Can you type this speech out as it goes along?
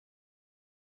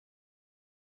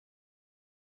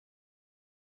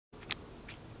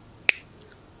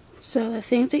So the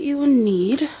things that you will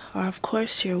need are, of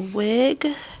course, your wig,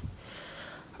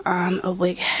 a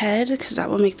wig head, because that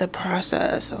will make the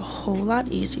process a whole lot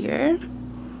easier.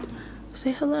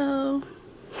 Say hello.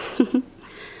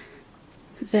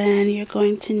 Then you're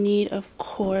going to need, of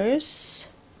course,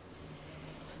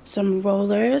 some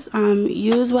rollers.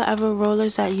 Use whatever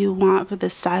rollers that you want for the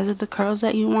size of the curls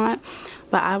that you want,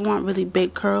 but I want really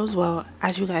big curls. Well,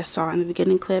 as you guys saw in the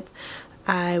beginning clip,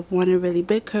 I wanted really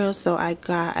big curls, so I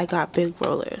got big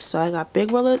rollers. So I got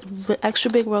big rollers,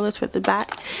 extra big rollers for the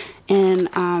back, and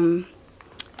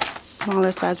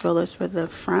smaller size rollers for the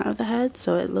front of the head,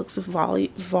 so it looks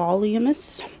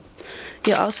voluminous.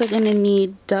 You're also going to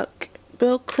need duck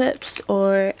bill clips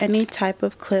or any type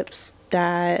of clips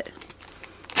that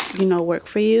work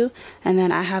for you. And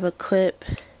then I have a clip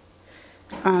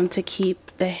to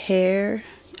keep the hair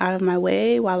out of my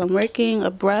way while I'm working, a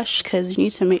brush, because you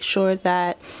need to make sure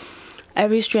that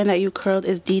every strand that you curled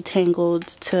is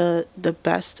detangled to the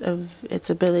best of its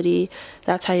ability.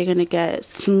 That's how you're going to get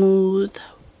smooth,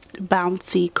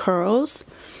 bouncy curls.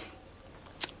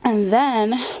 And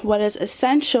then what is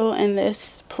essential in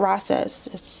this process,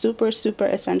 it's super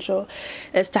essential,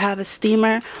 is to have a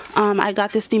steamer. I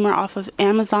got this steamer off of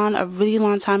Amazon a really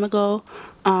long time ago.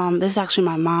 This is actually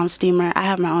my mom's steamer. I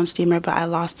have my own steamer, but I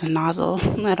lost the nozzle.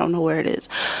 I don't know where it is.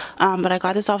 But I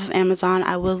got this off of Amazon.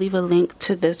 I will leave a link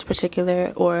to this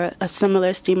particular or a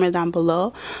similar steamer down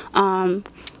below.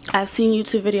 I've seen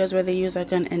YouTube videos where they use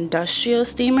like an industrial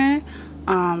steamer.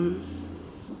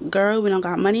 Girl, we don't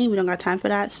got money, we don't got time for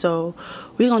that, so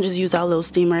we're gonna just use our little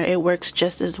steamer. It works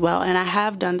just as well, and I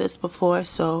have done this before,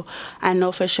 so I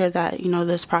know for sure that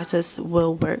this process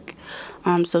will work.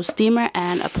 So steamer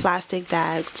and a plastic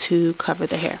bag to cover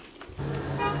the hair.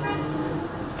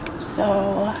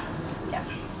 So yeah,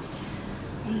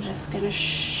 I'm just gonna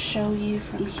show you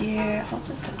from here. I hope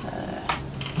this is a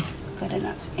good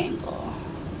enough angle.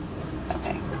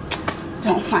 Okay,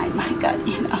 don't mind my gut,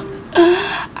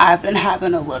 I've been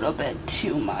having a little bit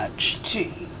too much to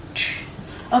eat.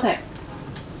 Okay,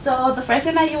 so the first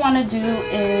thing that you want to do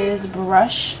is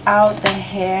brush out the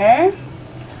hair.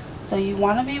 So you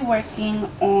want to be working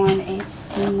on a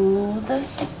smooth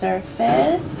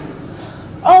surface.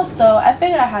 Also, I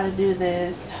figured out how to do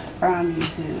this from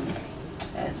YouTube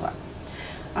as well.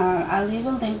 I'll leave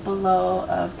a link below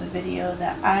of the video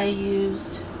that I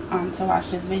used to watch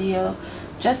this video,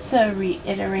 just to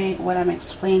reiterate what I'm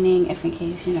explaining, if in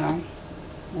case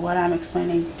what I'm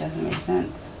explaining doesn't make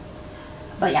sense.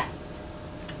 But yeah,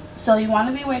 so you want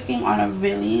to be working on a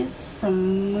really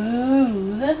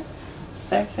smooth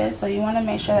surface. So you want to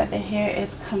make sure that the hair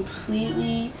is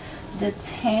completely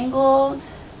detangled.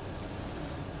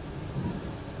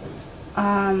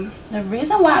 The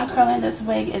reason why I'm curling this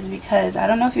wig is because I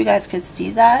don't know if you guys can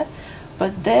see that,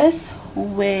 but this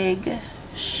wig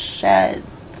sheds.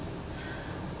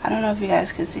 I don't know if you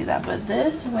guys can see that, but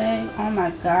this wig, oh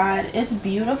my god, it's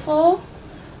beautiful,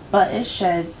 but it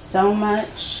sheds so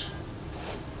much.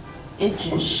 It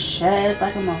just sheds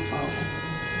like a mofo.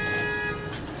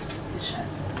 It sheds.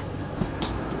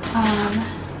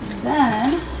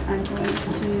 Then I'm going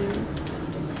to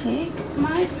take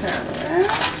my curler.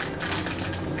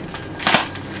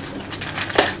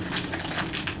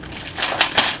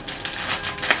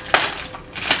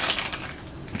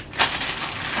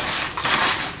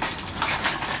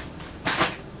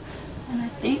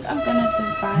 I'm gonna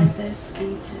divide this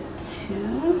into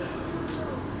two,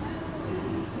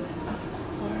 and of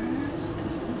course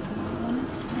this does not want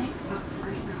to snake up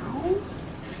right now.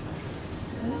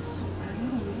 Sis, where are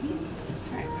you?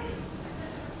 Alright,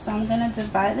 so I'm gonna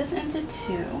divide this into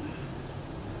two,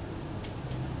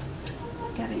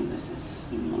 getting this as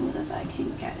smooth as I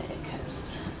can get it,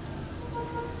 because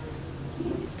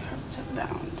these curls took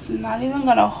down. It's not even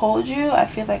gonna hold you. I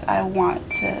feel like I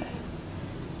want to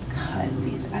cut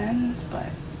these ends, but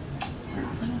we're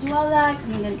not gonna do all that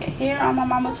because I'm gonna get hair on my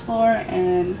mama's floor,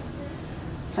 and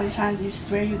sometimes you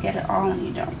swear you get it all and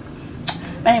you don't.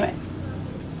 But anyway,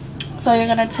 so you're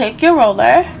gonna take your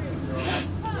roller,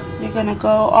 you're gonna go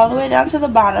all the way down to the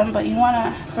bottom, but you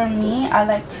wanna, for me, I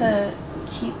like to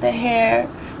keep the hair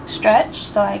stretched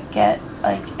so I get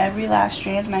like every last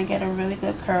strand and I get a really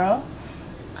good curl.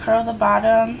 Curl the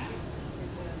bottom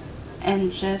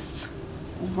and just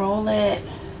roll it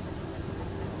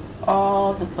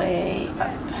all the way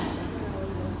up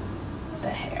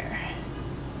the hair,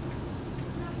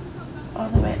 all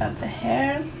the way up the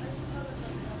hair.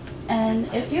 And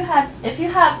if you have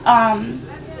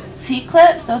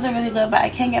T-clips, those are really good, but I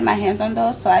can't get my hands on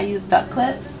those, so I use duck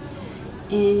clips.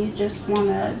 And you just want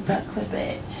to duck clip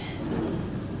it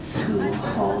to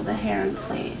hold the hair in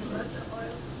place.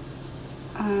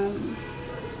 So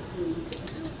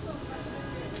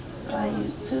I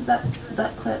use two duck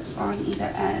clips on either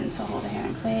end to hold the hair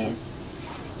in place.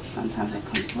 Sometimes it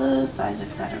comes loose, so I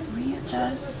just gotta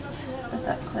readjust the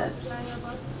duck clips.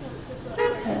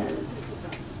 Because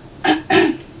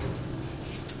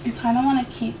you kind of want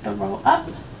to keep the roll up.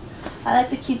 I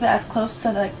like to keep it as close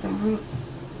to like the root,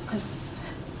 because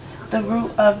the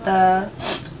root of the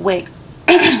wig.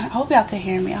 I hope y'all can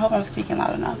hear me. I hope I'm speaking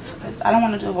loud enough, because I don't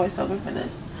want to do a voiceover for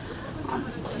this,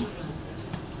 honestly.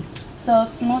 So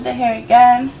smooth the hair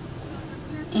again,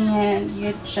 and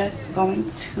you're just going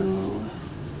to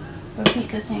repeat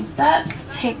the same steps.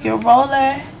 Take your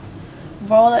roller,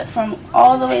 roll it from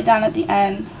all the way down at the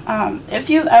end. If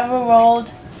you've ever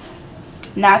rolled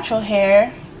natural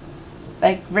hair,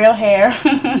 like real hair,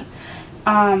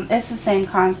 it's the same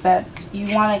concept.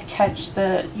 You want to catch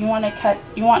the, you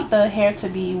want the hair to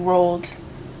be rolled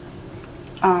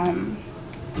all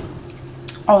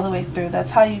the way through.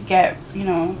 That's how you get, you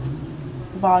know,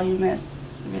 voluminous,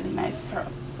 really nice curls.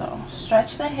 So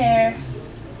stretch the hair,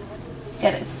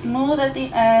 get it smooth at the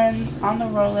ends on the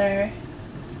roller,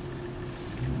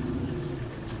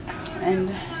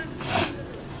 and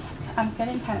I'm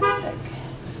getting kind of sick.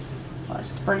 Well, it's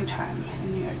springtime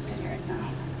in New York City right now.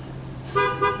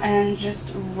 And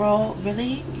just roll,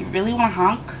 really, you really want to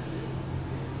honk,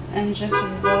 and just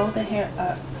roll the hair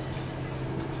up.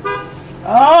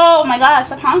 Oh my god,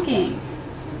 stop honking.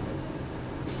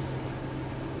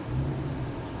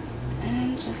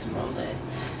 And just roll it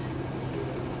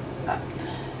up.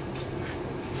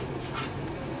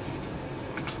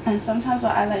 And sometimes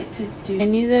what I like to do,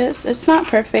 continue this. It's not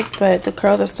perfect, but the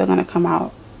curls are still going to come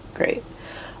out great.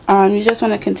 You just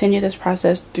want to continue this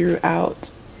process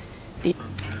throughout the...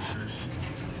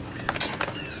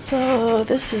 So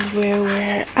this is where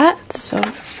we're at so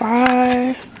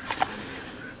far.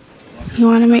 You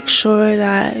want to make sure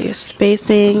that your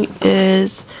spacing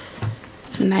is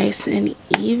nice and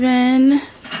even,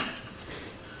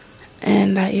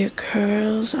 and that your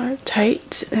curls are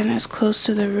tight and as close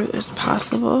to the root as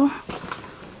possible.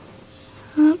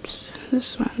 Oops,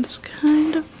 this one's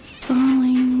kind of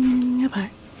falling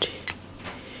apart.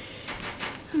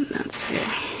 And that's good.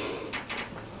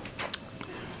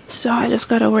 So I just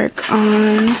gotta work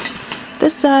on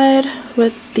this side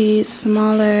with the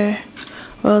smaller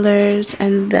rollers,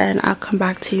 and then I'll come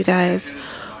back to you guys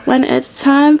when it's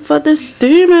time for the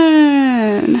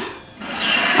steaming,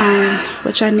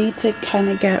 which I need to kind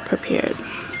of get prepared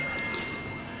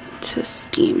to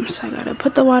steam. So I gotta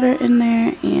put the water in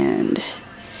there and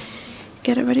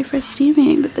get it ready for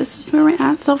steaming. But this is where we're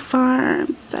at so far.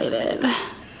 I'm excited.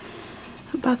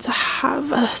 About to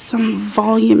have some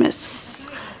voluminous,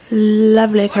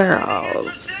 lovely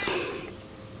curls.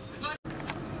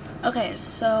 Okay,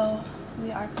 so we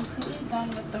are completely done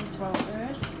with the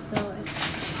rollers. So it's,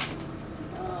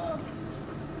 oh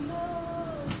no.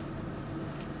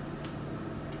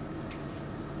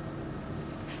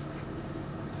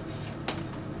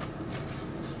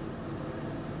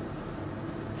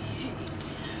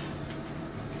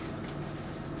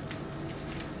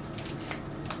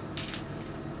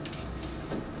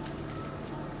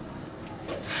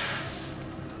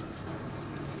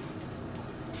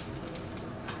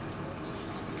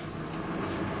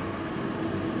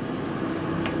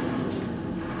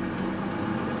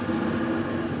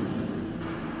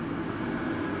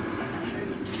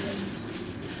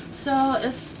 So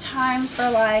it's time for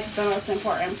like the most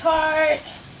important part.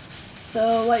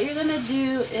 So what you're gonna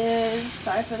do is,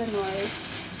 sorry for the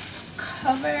noise,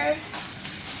 cover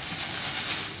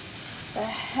the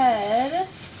head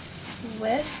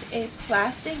with a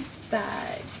plastic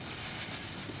bag,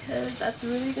 because that's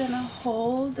really gonna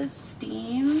hold the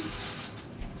steam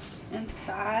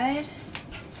inside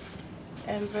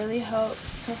and really help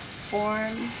to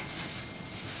form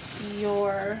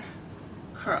your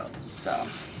curls. So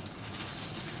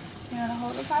you're gonna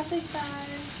hold the plastic bag,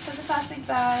 put the plastic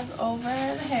bag over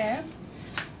the hair.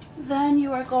 Then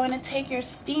you are going to take your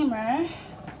steamer,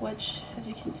 which as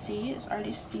you can see is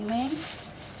already steaming,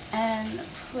 and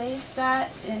place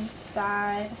that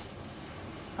inside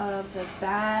of the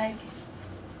bag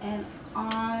and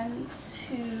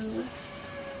onto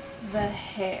the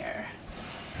hair.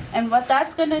 And what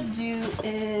that's gonna do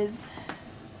is,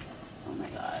 oh my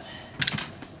god,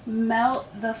 melt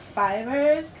the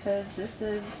fibers, because this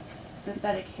is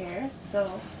synthetic hair,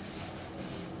 so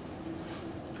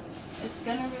it's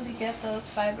gonna really get those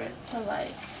fibers to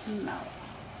like melt.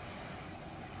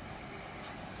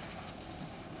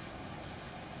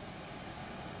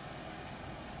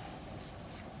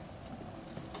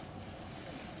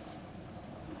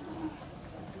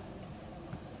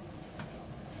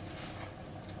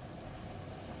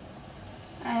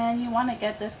 want to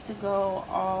get this to go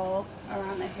all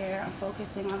around the hair. I'm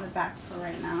focusing on the back for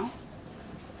right now.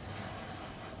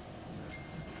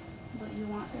 But you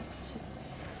want this to,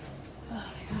 oh my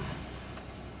God.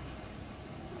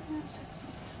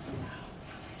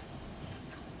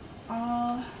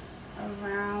 All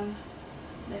around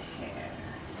the hair.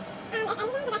 If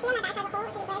anything, because I feel on my back has a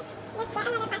hole, which is good, just get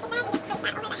another plastic bag and just place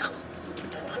that over the head.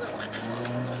 This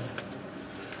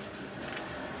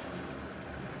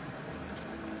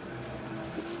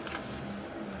does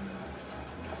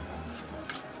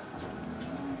get really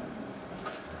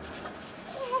hot,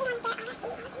 so you want to be really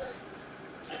careful, but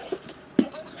it's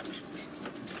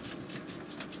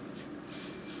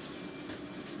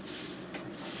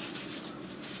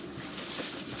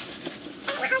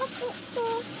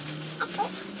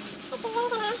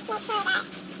not, I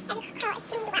don't think it's hot enough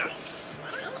to like burn you.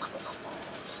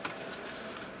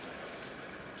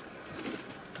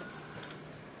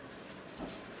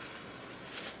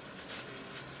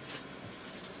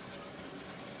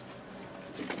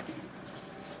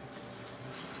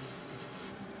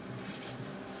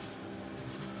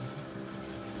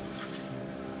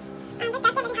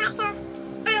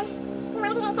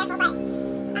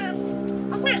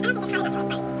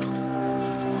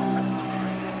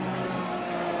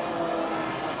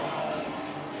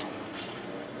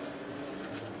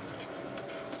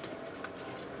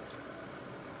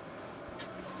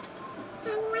 And you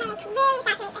want to like really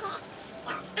saturate the hair, so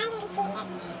I'm going to be doing this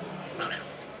right now.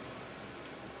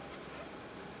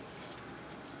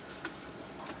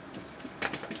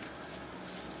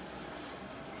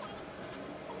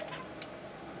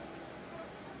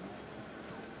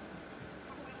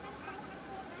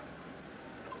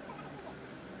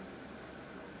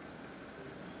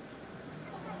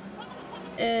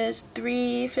 Is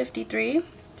 3:53,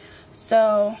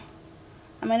 so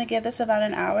I'm gonna give this about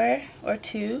an hour or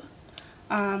two.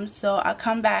 So I'll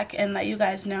come back and let you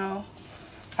guys know.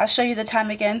 I'll show you the time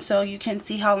again so you can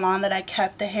see how long that I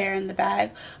kept the hair in the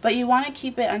bag, but you want to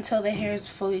keep it until the hair is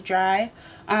fully dry.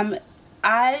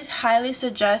 I highly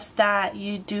suggest that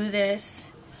you do this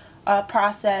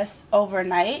process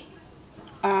overnight.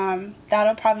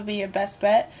 That'll probably be your best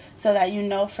bet, so that you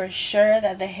know for sure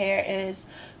that the hair is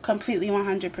completely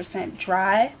 100%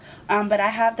 dry. But I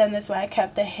have done this where I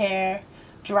kept the hair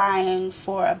drying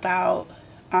for about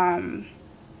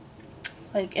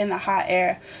like in the hot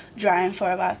air, drying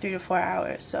for about 3 to 4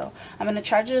 hours. So I'm going to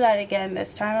try to do that again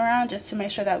this time around, just to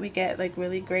make sure that we get like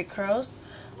really great curls.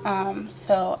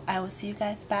 So I will see you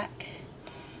guys back.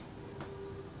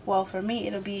 Well, for me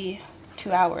it'll be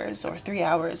 2 hours or 3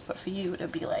 hours, but for you it'll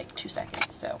be like 2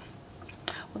 seconds. So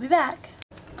we'll be back.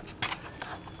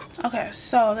 Okay,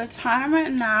 so the time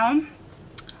right now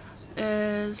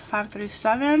is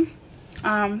 5:37.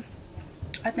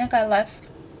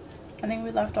 I think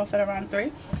we left off at around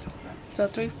 3. So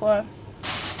 3, 4.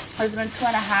 It's been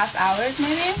 2.5 hours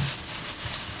maybe.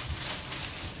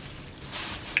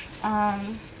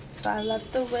 So I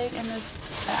left the wig in this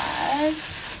bag.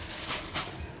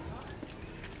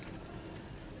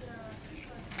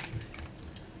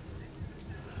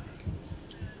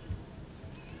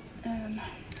 And I'm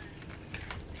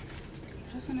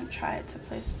just gonna try to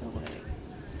place the wig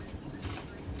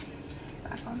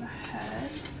back on the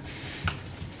head.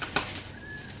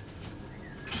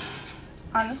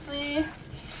 Honestly,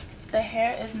 the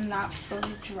hair is not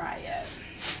fully dry yet.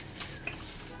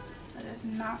 It is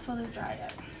not fully dry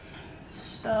yet.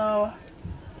 So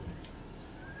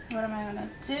what am I gonna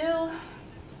do?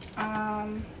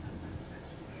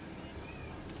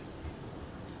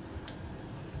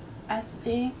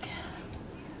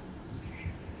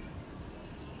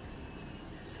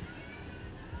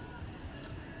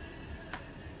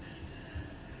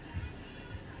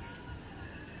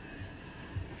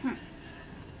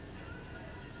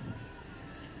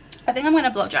 I think I'm gonna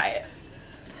blow dry it,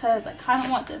 because I kind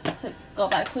of want this to go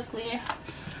by quickly.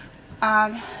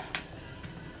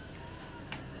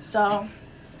 So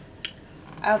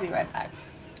I'll be right back.